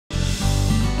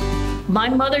My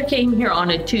mother came here on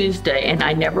a Tuesday, and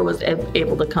I never was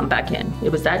able to come back in. It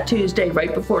was that Tuesday,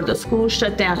 right before the school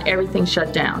shut down, everything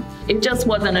shut down. It just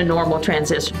wasn't a normal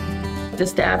transition. The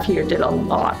staff here did a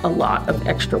lot of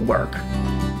extra work.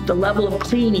 The level of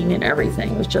cleaning and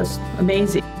everything was just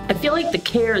amazing. I feel like the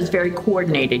care is very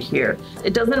coordinated here.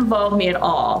 It doesn't involve me at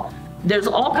all. There's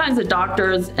all kinds of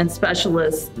doctors and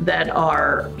specialists that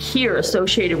are here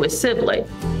associated with Sibley.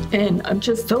 And I'm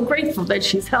just so grateful that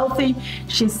she's healthy,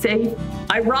 she's safe.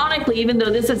 Ironically, even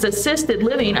though this is assisted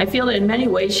living, I feel that in many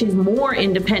ways she's more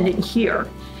independent here.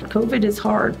 COVID is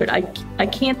hard, but I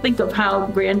can't think of how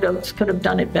Grand Oaks could have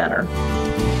done it better.